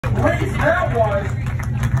race that was.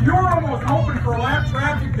 You were almost hoping for lap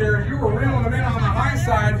traffic there. You were reeling them in on the high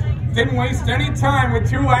side. Didn't waste any time with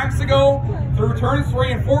 2 laps to go through turns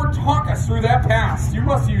 3 and 4. Talk us through that pass. You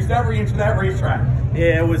must have used every inch of that racetrack.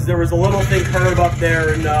 Yeah, there was a little thing curve up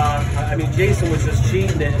there, and I mean, Jason was just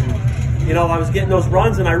cheating it. And, you know, I was getting those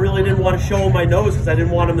runs, and I really didn't want to show him my nose because I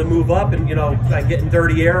didn't want him to move up and, you know, like getting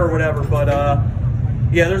dirty air or whatever. But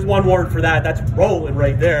yeah, there's one word for that. That's rolling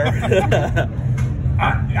right there.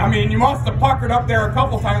 I mean, you must have puckered up there a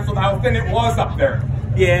couple times with how thin it was up there.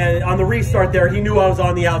 Yeah, on the restart there, he knew I was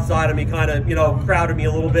on the outside of me, kind of, you know, crowded me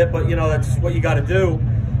a little bit, but, you know, that's what you got to do.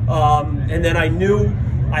 And then I knew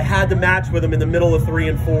I had to match with him in the middle of 3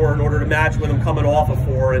 and 4 in order to match with him coming off of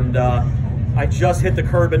 4, and I just hit the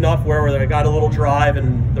curb enough where I got a little drive,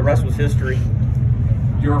 and the rest was history.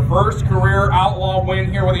 Your first career Outlaw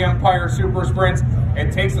win here with the Empire Super Sprints.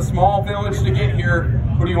 It takes a small village to get here.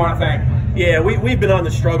 Who do you want to thank? Yeah, we've been on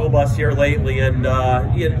the struggle bus here lately, and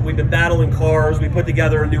we've been battling cars. We put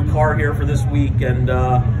together a new car here for this week, and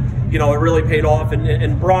you know, it really paid off.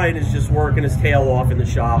 And Brian is just working his tail off in the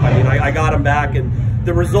shop. I mean, I got him back, and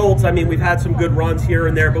the results, I mean, we've had some good runs here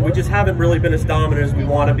and there, but we just haven't really been as dominant as we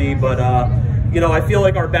want to be. But you know, I feel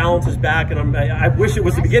like our balance is back, and I wish it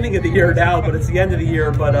was the beginning of the year now, but it's the end of the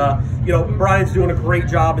year. But you know, Brian's doing a great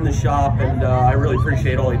job in the shop, and I really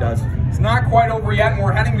appreciate all he does. It's not quite over yet, and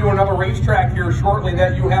we're heading to another racetrack here shortly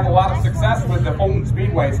that you have a lot of success with, the Fulton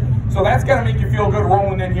Speedways. So that's going to make you feel good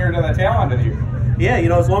rolling in here to the tail end of the year. Yeah, you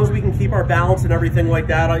know, as long as we can keep our balance and everything like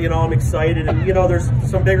that, you know, I'm excited. And, you know, there's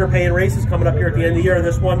some bigger paying races coming up here at the end of the year in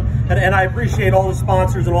this one. And I appreciate all the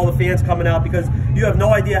sponsors and all the fans coming out, because you have no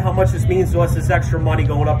idea how much this means to us, this extra money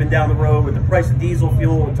going up and down the road with the price of diesel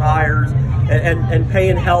fuel and tires and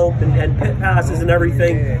paying help and pit passes and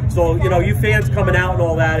everything. So, you know, you fans coming out and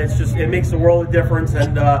all that, it's just, it makes a world of difference.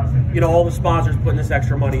 And, you know, all the sponsors putting this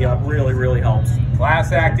extra money up really, really helps.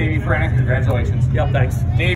 Class act, Davie Franek. Congratulations. Yep, thanks. Davie.